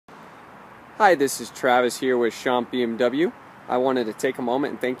Hi, this is Travis here with SchompBMW. I wanted to take a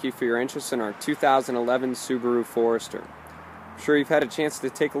moment and thank you for your interest in our 2011 Subaru Forester. I'm sure you've had a chance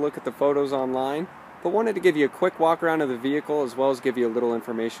to take a look at the photos online, but wanted to give you a quick walk around of the vehicle as well as give you a little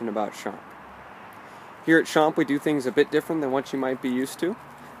information about Schomp. Here at Schomp, we do things a bit different than what you might be used to.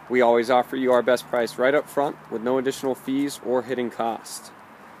 We always offer you our best price right up front with no additional fees or hidden costs.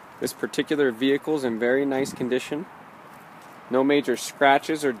 This particular vehicle is in very nice condition. No major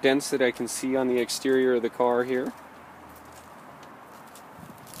scratches or dents that I can see on the exterior of the car here.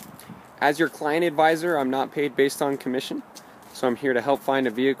 As your client advisor, I'm not paid based on commission, so I'm here to help find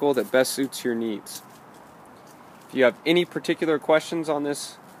a vehicle that best suits your needs. If you have any particular questions on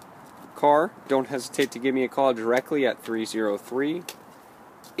this car, don't hesitate to give me a call directly at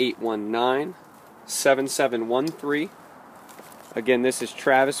 303-819-7713. Again, this is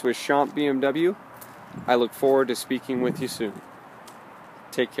Travis with SchompBMW. I look forward to speaking with you soon.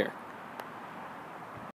 Take care.